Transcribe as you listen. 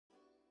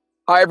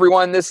Hi,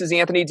 everyone. This is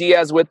Anthony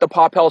Diaz with the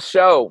Pop Health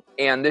Show.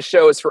 And this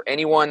show is for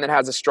anyone that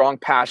has a strong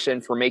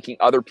passion for making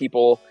other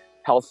people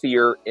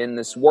healthier in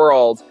this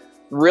world.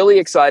 Really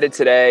excited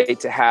today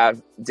to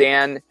have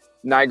Dan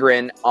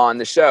Nigrin on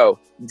the show.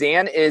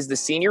 Dan is the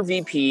Senior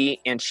VP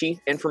and Chief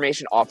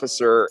Information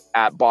Officer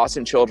at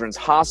Boston Children's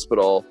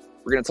Hospital.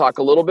 We're going to talk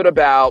a little bit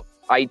about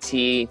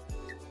IT,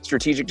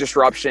 strategic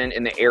disruption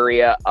in the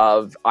area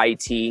of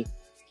IT,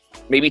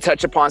 maybe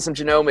touch upon some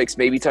genomics,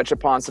 maybe touch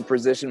upon some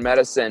precision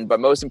medicine, but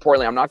most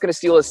importantly, I'm not going to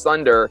steal his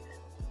thunder.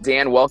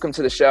 Dan, welcome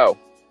to the show.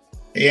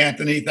 Hey,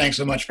 Anthony, thanks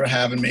so much for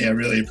having me. I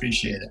really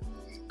appreciate it.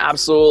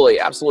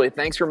 Absolutely.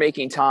 Thanks for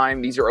making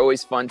time. These are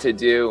always fun to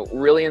do.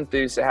 Really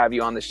enthused to have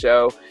you on the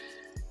show.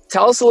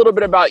 Tell us a little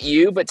bit about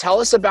you, but tell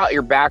us about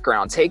your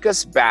background. Take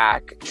us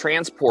back,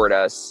 transport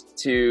us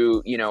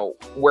to,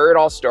 where it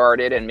all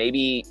started, and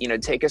maybe,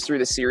 take us through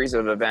the series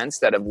of events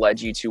that have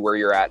led you to where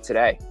you're at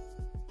today.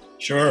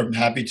 Sure, I'm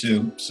happy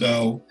to.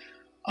 So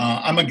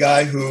I'm a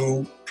guy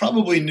who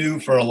probably knew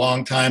for a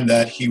long time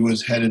that he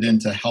was headed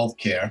into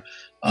healthcare.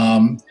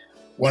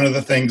 One of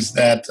the things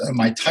that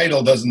my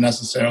title doesn't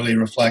necessarily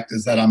reflect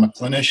is that I'm a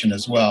clinician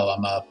as well.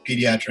 I'm a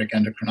pediatric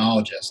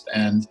endocrinologist,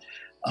 and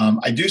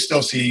I do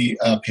still see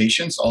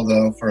patients,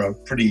 although for a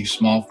pretty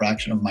small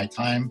fraction of my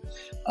time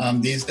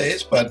these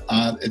days. But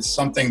it's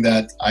something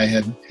that I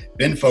had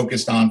been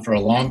focused on for a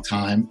long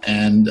time,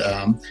 and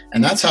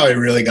that's how I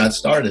really got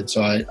started.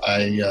 So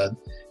I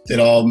did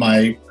all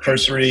my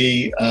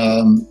cursory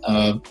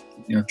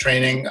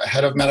training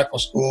ahead of medical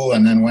school,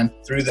 and then went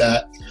through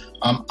that.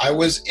 I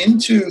was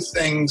into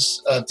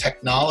things,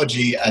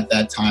 technology at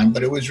that time,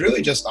 but it was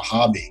really just a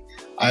hobby.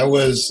 I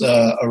was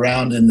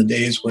around in the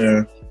days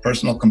where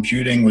personal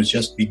computing was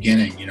just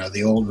beginning,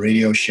 the old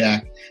Radio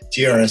Shack,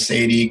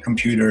 TRS-80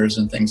 computers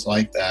and things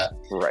like that.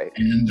 Right.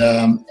 And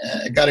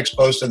I got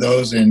exposed to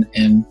those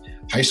in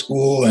high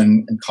school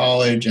and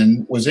college,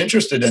 and was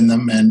interested in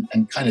them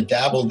and kind of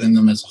dabbled in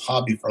them as a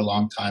hobby for a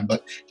long time,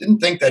 but didn't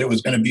think that it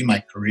was going to be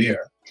my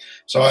career.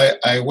 So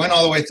I went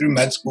all the way through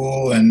med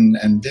school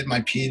and did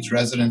my peds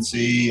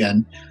residency,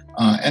 and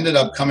ended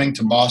up coming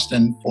to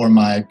Boston for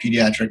my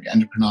pediatric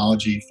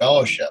endocrinology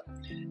fellowship.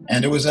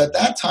 And it was at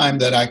that time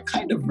that I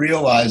kind of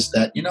realized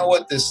that,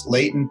 this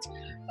latent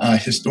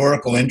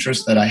historical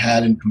interest that I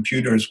had in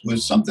computers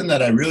was something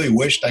that I really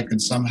wished I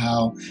could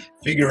somehow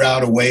figure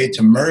out a way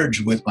to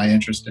merge with my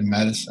interest in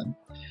medicine.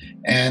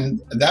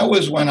 And that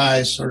was when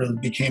I sort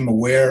of became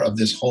aware of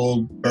this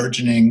whole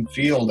burgeoning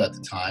field at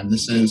the time.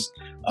 This is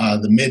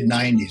the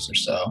mid-90s or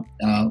so,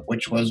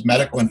 which was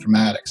medical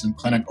informatics and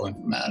clinical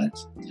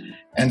informatics.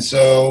 And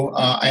so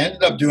I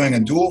ended up doing a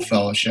dual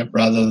fellowship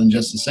rather than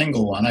just a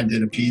single one. I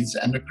did a peds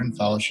endocrine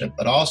fellowship,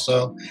 but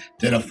also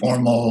did a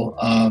formal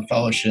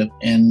fellowship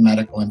in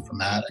medical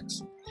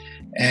informatics.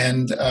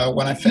 And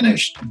when I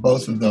finished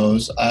both of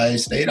those, I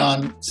stayed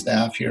on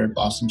staff here at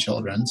Boston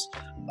Children's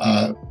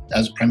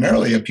as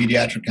primarily a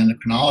pediatric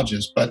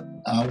endocrinologist, but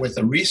with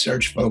a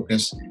research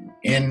focus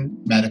in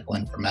medical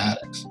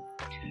informatics.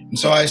 And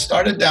so I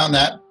started down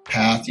that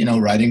path,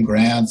 writing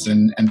grants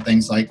and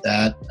things like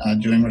that,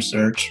 doing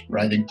research,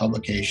 writing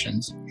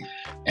publications.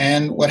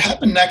 And what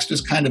happened next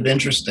was kind of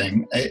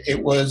interesting.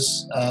 It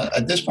was,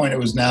 at this point, it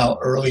was now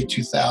early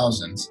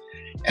 2000s.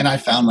 And I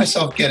found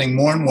myself getting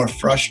more and more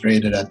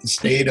frustrated at the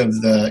state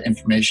of the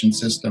information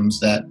systems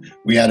that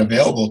we had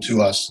available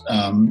to us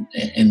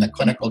in the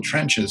clinical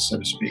trenches, so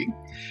to speak.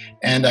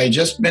 And I had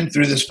just been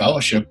through this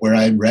fellowship where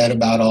I read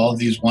about all of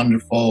these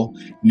wonderful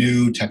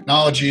new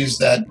technologies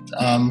that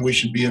we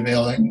should be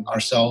availing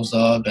ourselves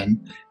of and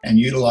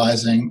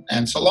utilizing.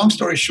 And so long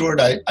story short,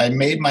 I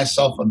made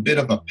myself a bit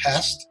of a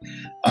pest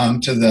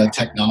to the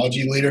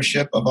technology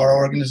leadership of our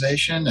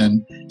organization,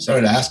 and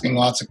started asking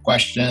lots of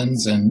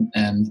questions and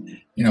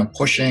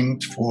pushing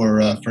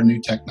for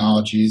new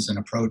technologies and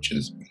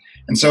approaches.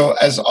 And so,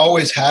 as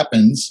always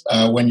happens,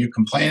 when you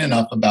complain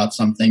enough about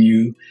something,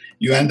 you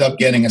end up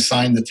getting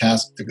assigned the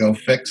task to go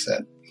fix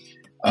it.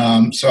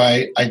 So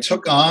I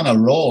took on a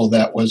role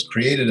that was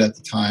created at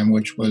the time,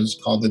 which was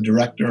called the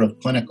Director of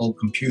Clinical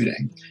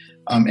Computing.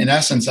 In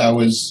essence, I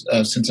was,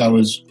 since I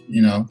was,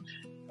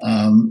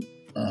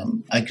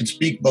 I could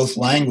speak both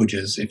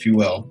languages, if you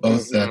will,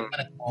 both the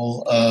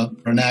clinical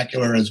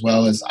vernacular as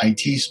well as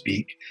IT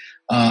speak.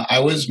 I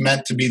was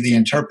meant to be the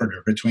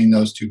interpreter between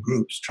those two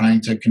groups, trying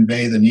to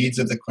convey the needs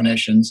of the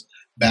clinicians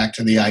back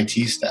to the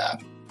IT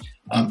staff.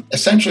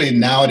 Essentially,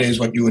 nowadays,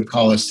 what you would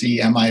call a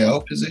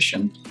CMIO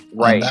position.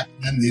 Right. Back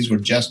then, these were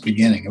just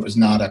beginning. It was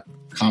not a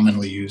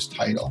commonly used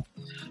title.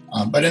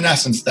 But in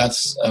essence,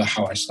 that's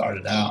how I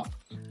started out.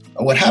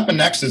 What happened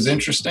next is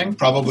interesting,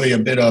 probably a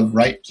bit of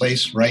right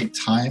place, right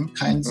time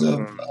kinds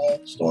of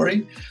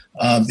story.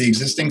 The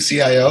existing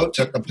CIO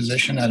took a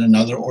position at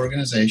another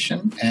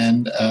organization,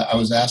 and I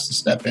was asked to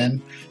step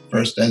in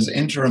first as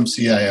interim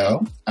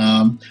CIO.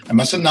 I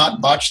must have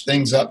not botched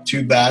things up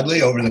too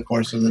badly over the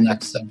course of the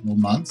next several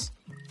months,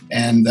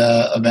 and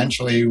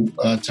eventually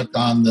took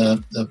on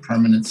the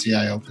permanent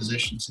CIO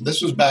position. So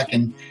this was back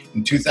in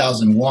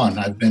 2001.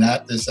 I've been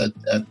at this at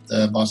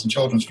Boston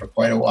Children's for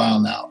quite a while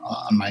now,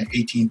 on my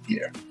 18th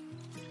year.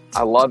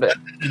 I love it.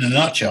 In a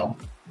nutshell.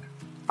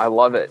 I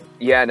love it.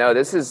 Yeah, no,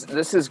 this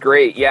is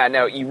great. Yeah,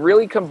 no, you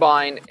really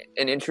combine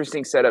an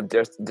interesting set of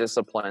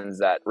disciplines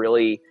that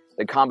really,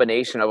 the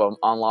combination of them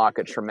unlock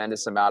a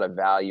tremendous amount of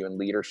value in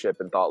leadership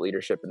and thought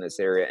leadership in this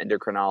area: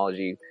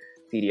 endocrinology,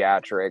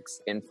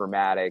 pediatrics,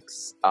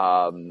 informatics,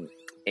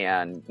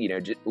 and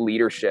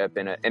leadership,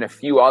 and a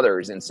few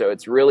others. And so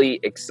it's really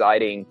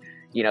exciting.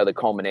 The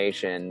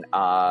culmination.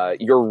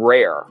 You're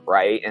rare,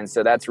 right? And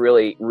so that's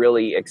really,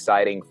 really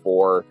exciting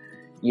for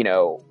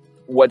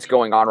what's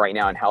going on right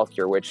now in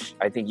healthcare, which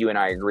I think you and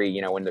I agree,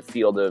 in the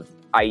field of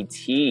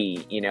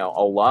IT,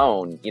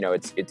 alone,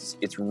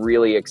 it's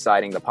really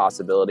exciting, the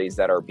possibilities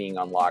that are being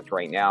unlocked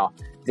right now.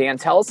 Dan,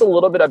 tell us a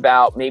little bit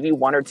about maybe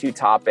one or two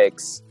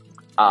topics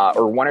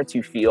or one or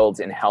two fields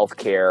in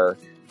healthcare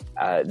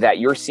that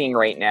you're seeing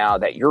right now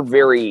that you're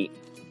very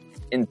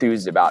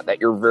enthused about, that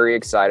you're very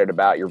excited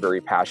about, you're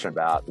very passionate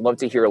about. Love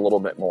to hear a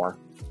little bit more.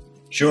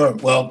 Sure.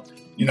 Well,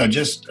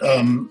 just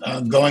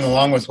going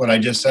along with what I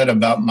just said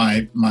about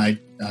my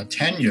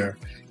tenure,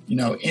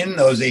 in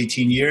those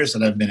 18 years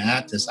that I've been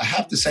at this, I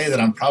have to say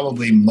that I'm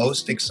probably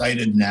most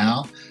excited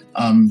now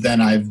than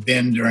I've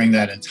been during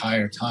that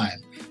entire time.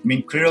 I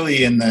mean,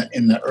 clearly in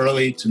the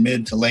early to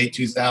mid to late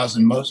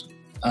 2000s,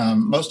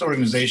 most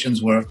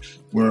organizations were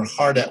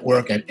hard at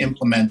work at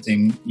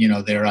implementing,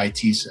 their IT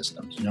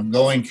systems,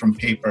 going from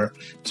paper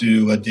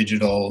to a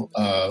digital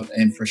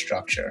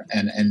infrastructure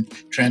and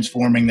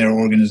transforming their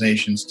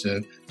organizations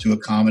to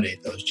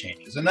accommodate those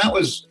changes. And that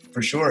was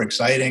for sure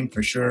exciting,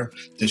 for sure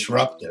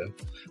disruptive.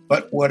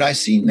 But what I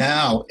see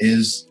now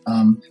is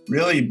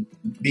really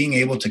being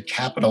able to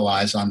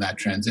capitalize on that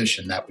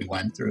transition that we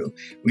went through.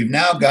 We've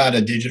now got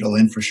a digital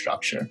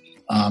infrastructure.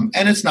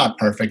 And it's not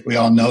perfect. We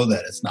all know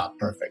that it's not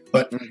perfect.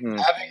 But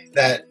having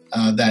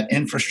that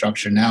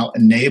infrastructure now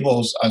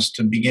enables us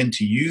to begin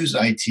to use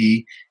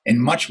IT in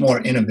much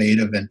more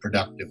innovative and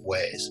productive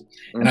ways.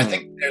 And I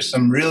think there's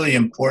some really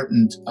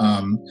important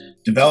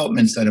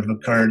developments that have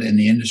occurred in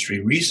the industry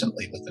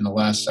recently within the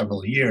last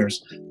several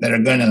years that are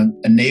going to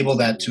enable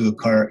that to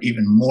occur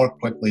even more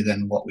quickly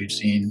than what we've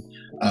seen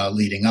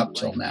leading up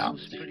till now.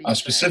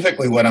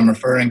 Specifically, what I'm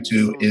referring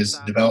to is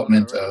the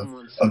development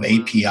of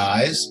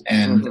APIs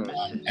and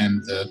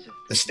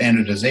the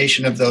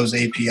standardization of those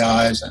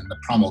APIs and the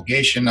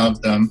promulgation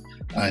of them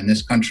in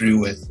this country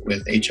with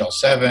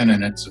HL7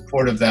 and its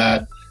support of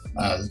that,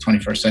 the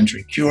 21st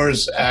Century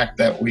Cures Act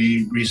that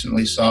we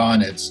recently saw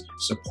and its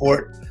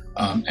support,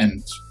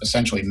 and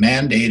essentially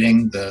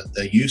mandating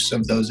the use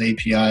of those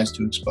APIs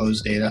to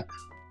expose data.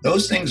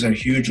 Those things are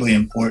hugely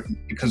important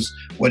because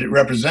what it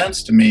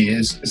represents to me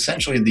is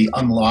essentially the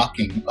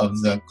unlocking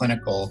of the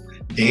clinical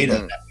data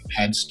that we've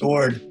had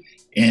stored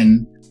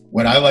in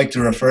what I like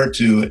to refer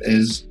to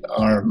as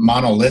our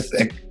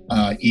monolithic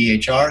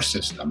EHR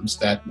systems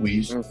that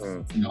we,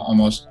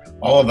 almost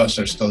all of us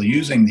are still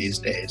using these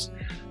days.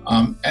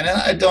 And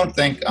I don't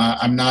think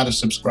I'm not a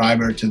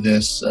subscriber to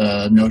this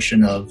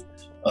notion of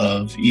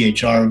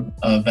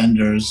EHR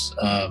vendors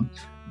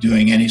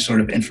doing any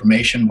sort of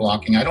information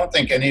blocking. I don't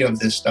think any of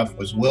this stuff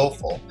was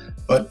willful,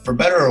 but for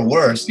better or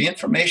worse, the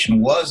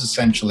information was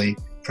essentially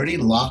pretty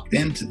locked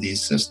into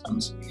these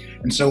systems.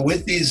 And so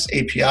with these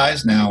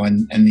APIs now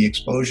and the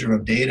exposure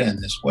of data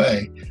in this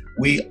way,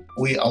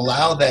 we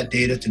allow that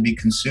data to be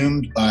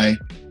consumed by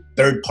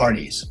third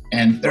parties.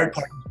 And third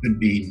parties could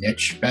be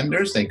niche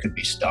vendors, they could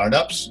be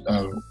startups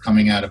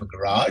coming out of a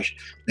garage,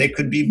 they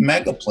could be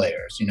mega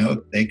players,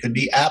 they could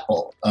be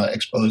Apple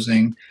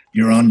exposing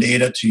your own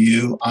data to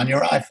you on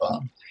your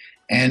iPhone.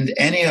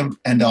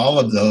 And all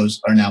of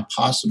those are now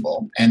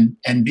possible and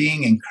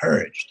being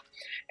encouraged.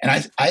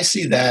 And I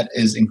see that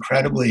as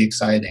incredibly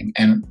exciting.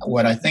 And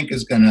what I think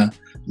is going to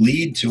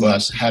lead to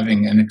us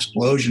having an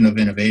explosion of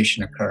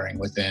innovation occurring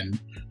within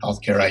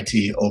healthcare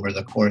IT over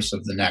the course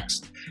of the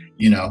next,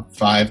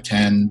 5,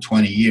 10,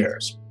 20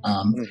 years.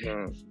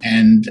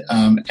 And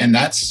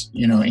that's,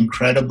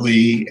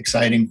 incredibly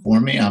exciting for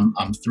me.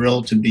 I'm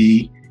thrilled to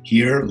be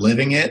here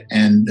living it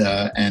and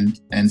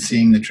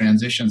seeing the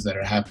transitions that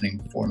are happening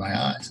before my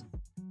eyes.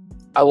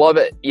 I love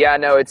it. Yeah,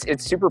 no,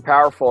 it's super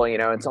powerful.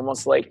 It's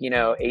almost like,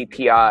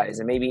 APIs,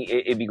 and maybe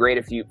it'd be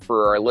great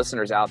for our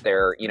listeners out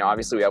there,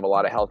 obviously we have a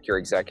lot of healthcare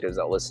executives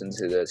that listen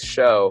to this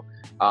show,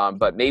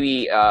 but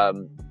maybe,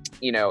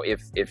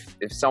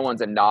 if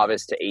someone's a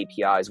novice to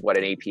APIs, what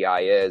an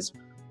API is,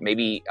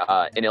 maybe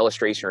an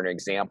illustration or an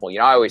example.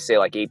 I always say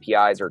like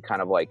APIs are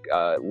kind of like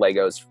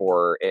Legos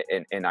for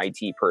an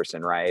IT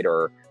person, right?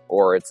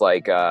 Or it's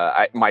like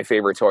my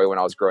favorite toy when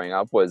I was growing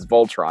up was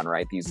Voltron,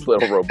 right? These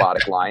little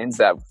robotic lions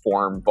that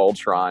form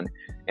Voltron.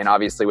 And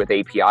obviously with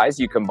APIs,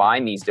 you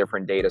combine these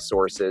different data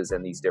sources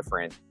and these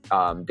different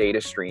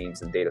data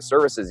streams and data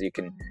services. You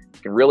can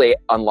really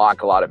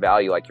unlock a lot of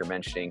value, like you're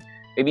mentioning.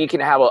 Maybe you can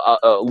have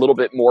a little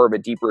bit more of a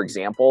deeper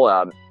example.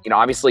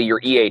 Obviously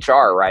your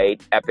EHR,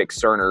 right? Epic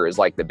Cerner is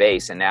like the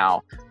base. And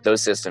now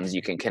those systems,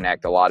 you can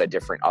connect a lot of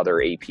different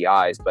other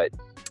APIs. But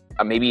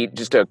maybe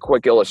just a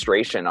quick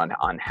illustration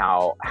on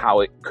how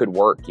it could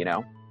work,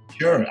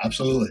 Sure,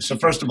 absolutely. So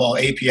first of all,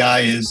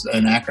 API is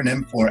an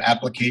acronym for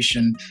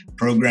Application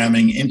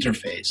Programming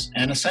Interface.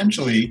 And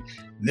essentially,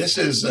 this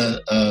is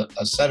a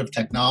set of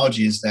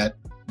technologies that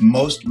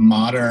most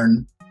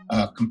modern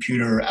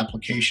computer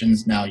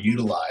applications now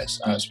utilize,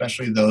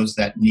 especially those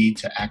that need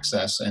to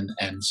access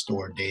and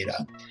store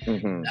data.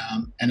 Mm-hmm.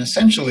 And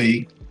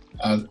essentially,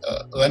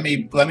 let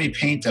me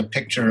paint a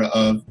picture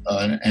of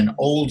an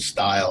old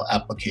style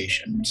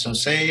application. So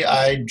say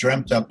I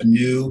dreamt up a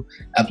new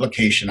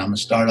application. I'm a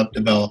startup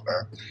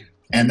developer,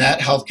 and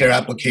that healthcare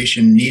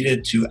application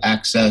needed to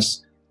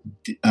access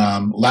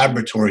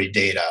laboratory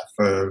data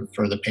for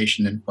the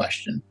patient in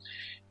question.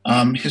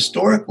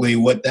 Historically,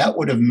 what that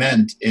would have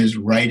meant is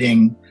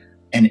writing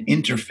an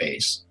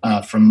interface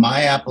from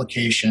my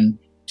application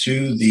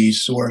to the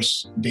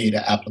source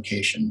data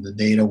application, the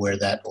data where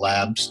that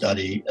lab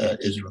study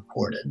is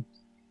recorded.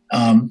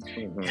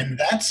 And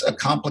that's a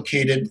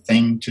complicated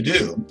thing to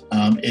do.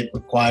 It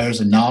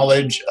requires a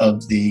knowledge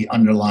of the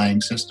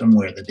underlying system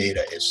where the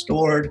data is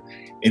stored.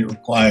 It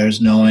requires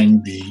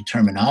knowing the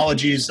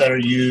terminologies that are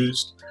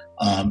used.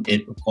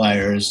 It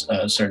requires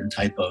a certain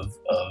type of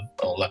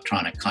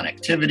electronic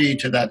connectivity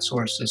to that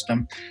source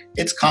system.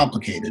 It's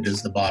complicated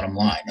is the bottom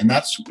line. And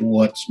that's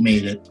what's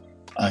made it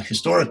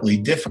historically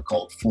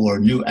difficult for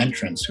new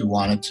entrants who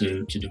wanted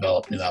to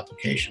develop new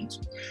applications.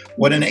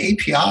 What an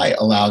API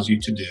allows you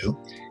to do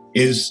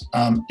is,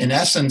 in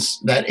essence,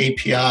 that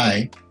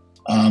API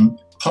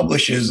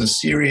publishes a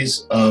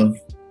series of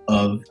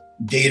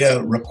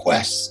data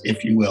requests,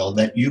 if you will,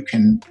 that you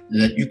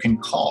can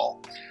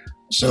call.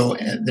 So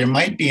there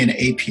might be an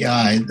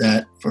API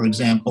that, for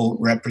example,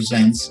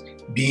 represents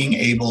being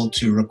able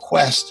to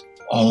request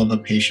all of a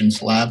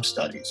patient's lab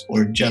studies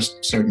or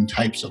just certain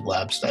types of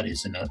lab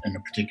studies in a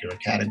particular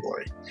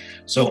category.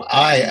 So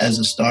I, as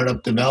a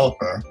startup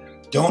developer,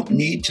 don't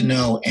need to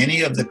know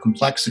any of the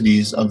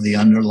complexities of the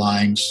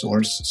underlying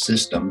source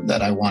system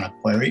that I want to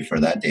query for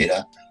that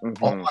data.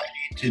 Mm-hmm. All I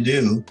need to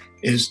do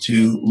is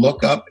to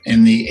look up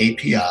in the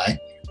API,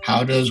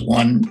 how does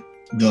one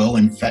go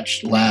and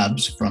fetch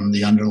labs from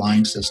the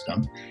underlying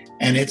system?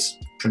 And it's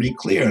pretty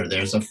clear.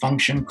 There's a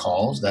function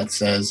calls that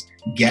says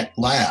get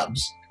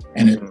labs,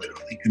 and it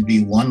literally could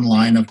be one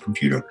line of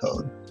computer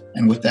code.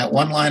 And with that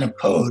one line of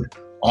code,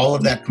 all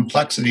of that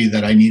complexity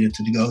that I needed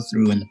to go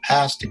through in the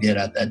past to get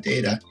at that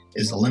data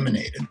is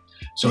eliminated.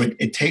 So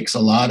it takes a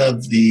lot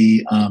of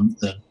the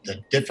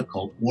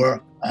difficult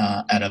work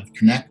out of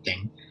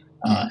connecting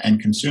and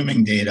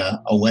consuming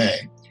data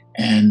away.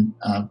 And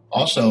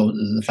also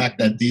the fact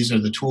that these are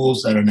the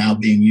tools that are now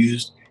being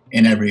used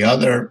in every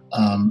other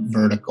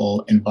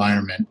vertical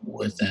environment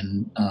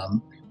within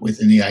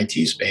the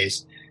IT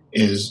space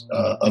is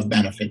of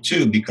benefit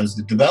too, because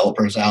the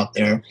developers out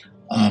there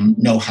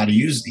know how to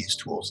use these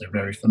tools. They're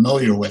very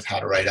familiar with how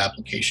to write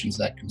applications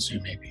that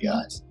consume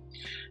APIs.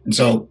 And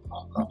so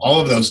all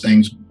of those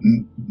things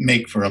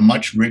make for a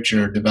much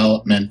richer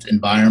development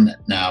environment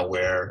now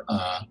where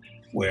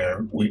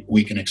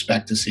we can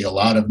expect to see a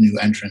lot of new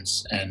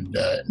entrants and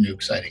new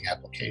exciting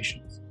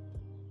applications.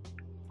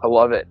 I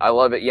love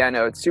it. Yeah,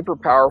 no, it's super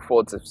powerful.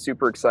 It's a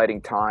super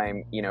exciting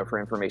time, for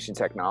information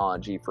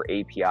technology, for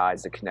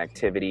APIs, the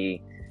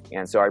connectivity.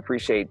 And so I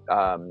appreciate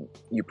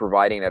you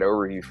providing that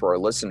overview for our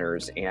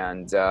listeners.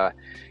 And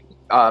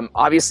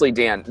obviously,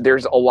 Dan,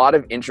 there's a lot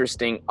of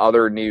interesting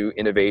other new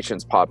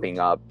innovations popping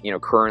up,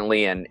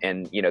 currently, and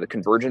the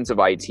convergence of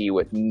IT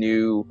with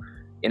new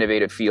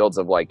innovative fields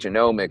of like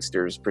genomics,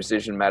 there's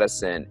precision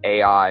medicine,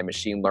 AI,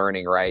 machine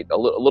learning, right? A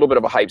little bit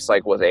of a hype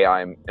cycle with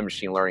AI and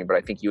machine learning, but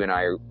I think you and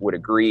I would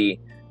agree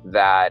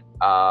that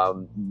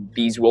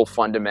these will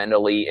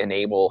fundamentally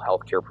enable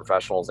healthcare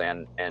professionals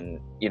and in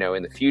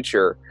the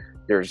future.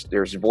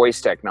 There's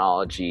voice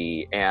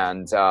technology,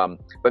 and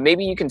but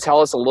maybe you can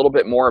tell us a little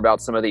bit more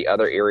about some of the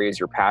other areas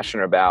you're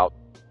passionate about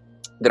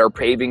that are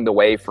paving the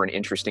way for an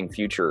interesting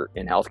future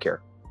in healthcare.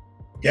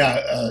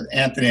 Yeah,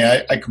 Anthony,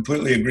 I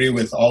completely agree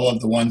with all of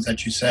the ones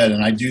that you said,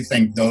 and I do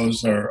think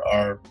those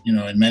are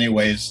in many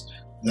ways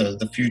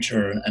the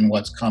future and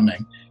what's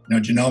coming.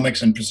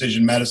 Genomics and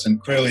precision medicine,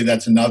 clearly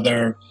that's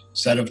another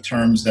set of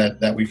terms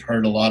that we've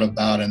heard a lot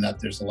about and that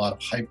there's a lot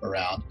of hype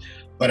around.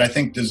 But I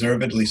think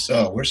deservedly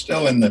so. We're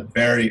still in the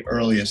very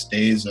earliest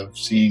days of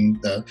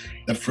seeing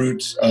the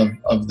fruits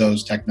of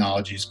those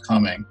technologies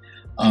coming.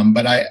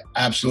 But I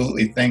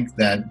absolutely think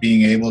that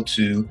being able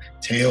to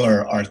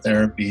tailor our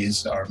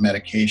therapies, our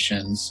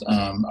medications,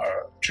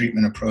 our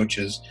treatment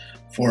approaches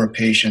for a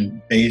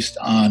patient based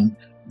on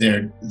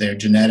their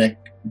genetic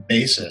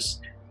basis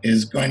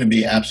is going to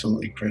be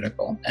absolutely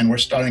critical. And we're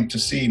starting to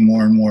see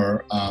more and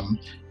more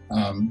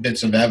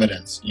bits of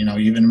evidence,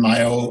 even in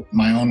my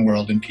own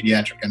world in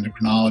pediatric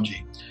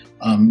endocrinology,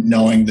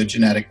 knowing the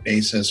genetic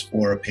basis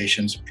for a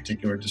patient's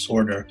particular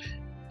disorder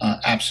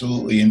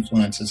absolutely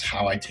influences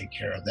how I take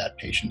care of that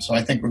patient. So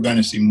I think we're going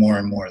to see more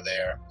and more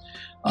there.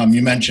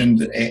 You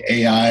mentioned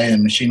AI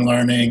and machine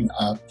learning,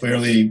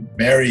 clearly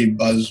very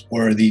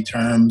buzzworthy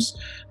terms.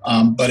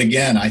 But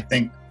again, I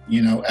think,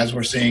 as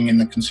we're seeing in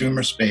the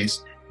consumer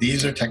space,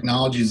 these are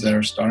technologies that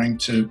are starting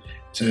to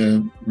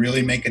to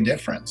really make a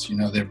difference.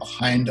 They're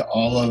behind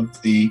all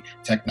of the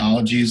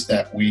technologies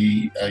that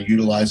we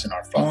utilize in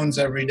our phones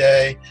every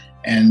day,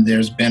 and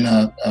there's been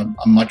a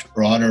much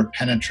broader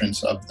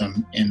penetrance of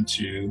them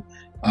into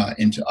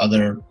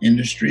other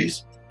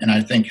industries. And I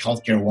think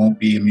healthcare won't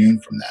be immune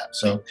from that.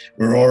 So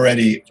we're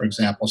already, for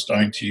example,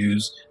 starting to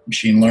use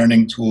machine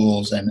learning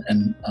tools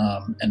and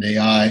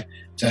AI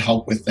to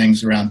help with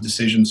things around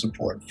decision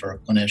support for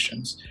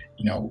clinicians.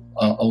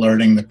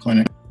 Alerting the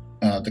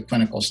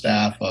clinical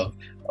staff of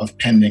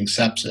pending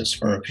sepsis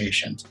for a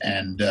patient,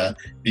 and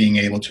being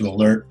able to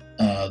alert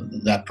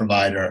that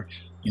provider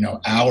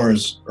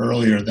hours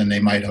earlier than they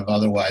might have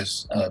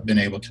otherwise been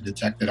able to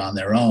detect it on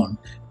their own,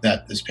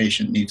 that this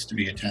patient needs to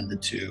be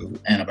attended to,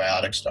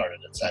 antibiotics started,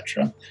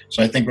 etc.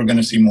 So I think we're going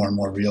to see more and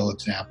more real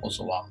examples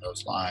along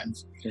those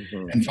lines.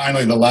 Mm-hmm. And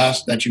finally, the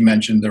last that you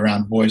mentioned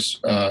around voice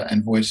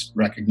and voice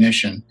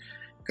recognition,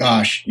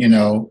 gosh,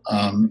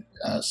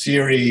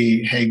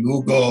 Siri, Hey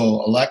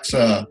Google,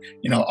 Alexa,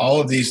 all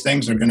of these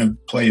things are going to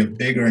play a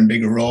bigger and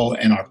bigger role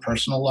in our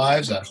personal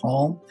lives at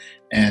home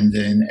and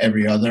in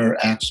every other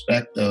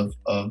aspect of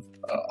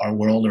our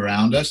world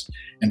around us.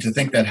 And to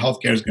think that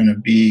healthcare is going to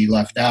be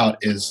left out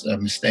is a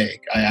mistake.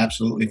 I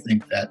absolutely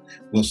think that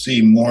we'll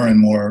see more and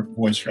more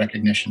voice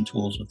recognition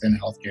tools within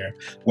healthcare,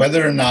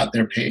 whether or not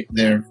they're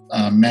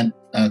meant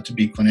to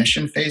be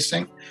clinician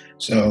facing.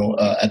 So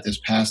at this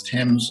past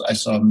HIMSS, I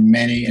saw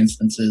many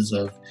instances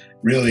of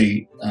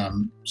really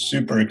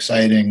super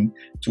exciting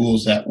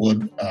tools that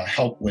would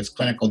help with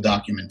clinical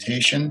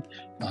documentation,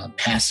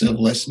 passive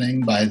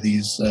listening by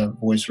these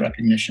voice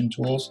recognition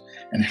tools,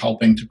 and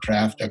helping to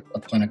craft a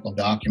clinical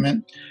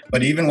document.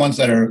 But even ones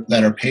that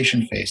are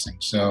patient facing,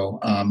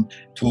 so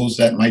tools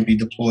that might be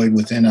deployed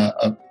within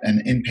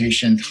an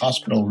inpatient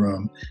hospital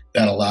room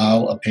that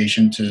allow a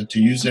patient to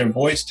use their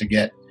voice to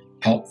get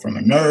help from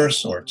a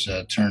nurse, or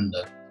to turn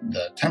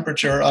the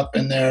temperature up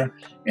in their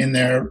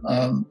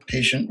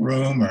patient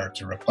room, or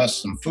to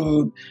request some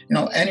food.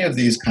 Any of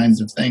these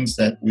kinds of things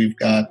that we've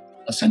got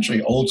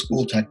essentially old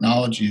school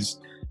technologies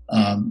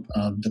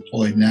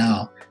deployed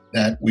now,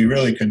 that we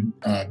really could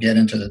get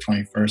into the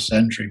 21st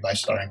century by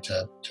starting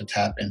to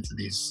tap into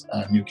these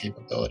new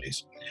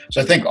capabilities.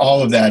 So I think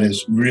all of that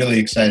is really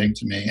exciting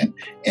to me. And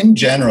in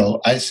general,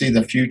 I see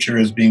the future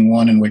as being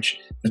one in which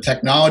the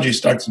technology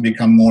starts to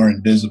become more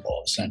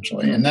invisible,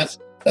 essentially. And that's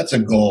a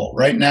goal.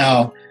 Right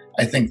now,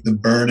 I think the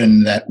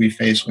burden that we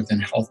face within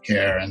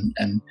healthcare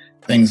and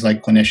things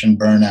like clinician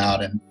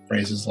burnout and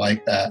phrases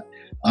like that,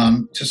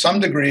 to some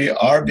degree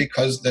are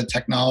because the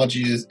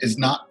technology is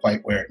not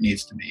quite where it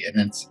needs to be,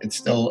 and it's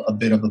still a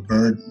bit of a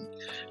burden.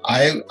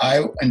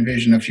 I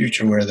envision a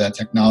future where that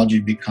technology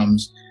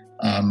becomes,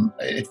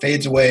 it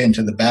fades away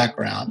into the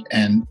background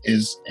and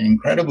is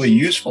incredibly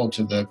useful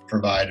to the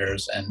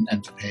providers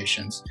and to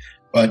patients,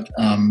 but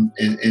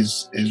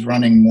is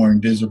running more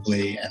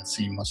invisibly and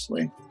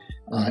seamlessly,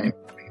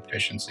 improving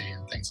efficiency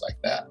and things like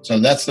that. So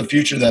that's the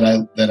future that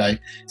I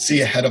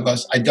see ahead of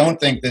us. I don't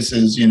think this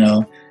is,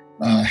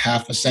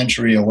 half a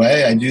century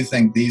away. I do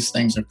think these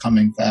things are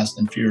coming fast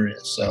and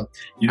furious. So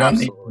you don't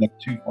need to look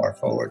too far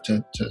forward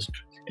to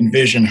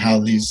envision how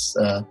these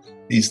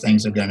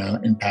things are going to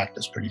impact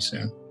us pretty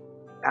soon.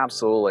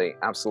 Absolutely,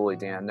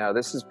 Dan. No,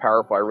 this is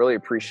powerful. I really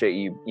appreciate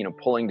you,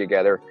 pulling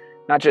together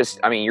not just,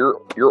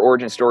 your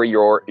origin story,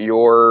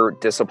 your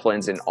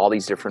disciplines in all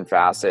these different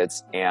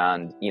facets,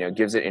 and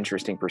gives it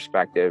interesting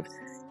perspective.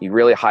 You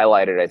really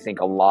highlighted, I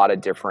think, a lot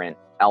of different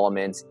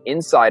elements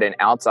inside and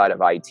outside of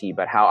IT,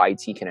 but how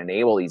IT can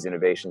enable these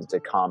innovations to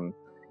come,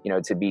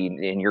 to be,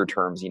 in your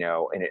terms, in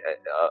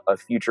a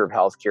future of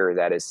healthcare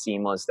that is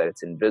seamless, that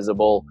it's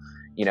invisible.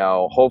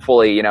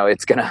 Hopefully,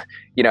 it's gonna,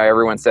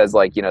 everyone says,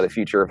 like, the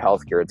future of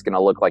healthcare, it's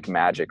gonna look like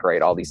magic,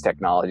 right? All these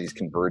technologies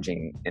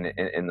converging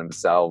in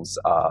themselves,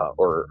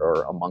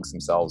 or amongst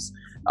themselves,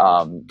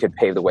 could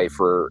pave the way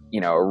for,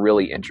 a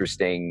really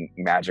interesting,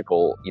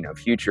 magical,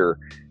 future.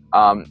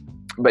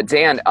 But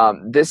Dan,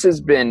 this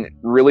has been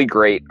really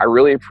great. I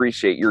really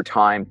appreciate your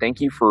time.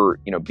 Thank you for,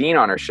 being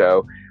on our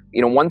show.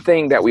 One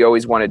thing that we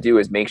always want to do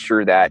is make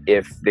sure that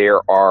if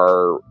there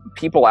are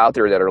people out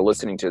there that are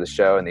listening to the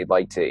show and they'd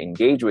like to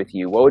engage with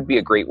you, what would be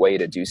a great way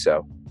to do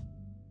so?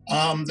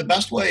 The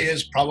best way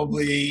is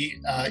probably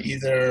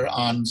either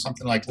on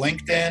something like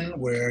LinkedIn,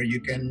 where you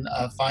can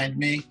find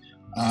me.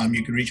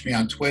 You can reach me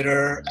on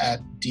Twitter at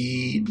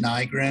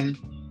 @DNigrin.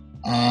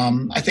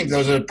 I think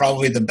those are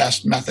probably the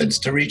best methods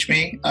to reach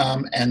me,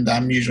 and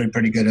I'm usually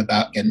pretty good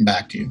about getting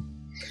back to you.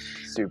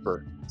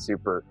 Super.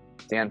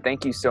 Dan,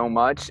 thank you so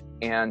much.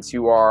 And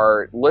to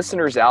our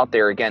listeners out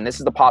there, again, this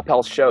is the Pop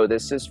Health Show.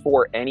 This is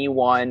for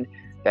anyone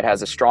that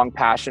has a strong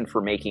passion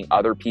for making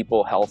other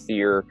people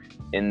healthier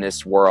in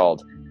this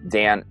world.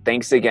 Dan,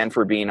 thanks again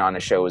for being on the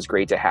show. It was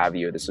great to have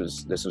you. This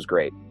was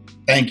great.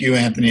 Thank you,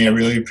 Anthony. I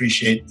really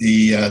appreciate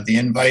the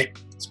invite.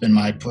 It's been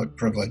my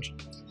privilege.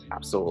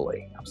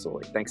 Absolutely.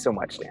 Thanks so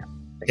much, Dan.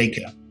 Take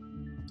care.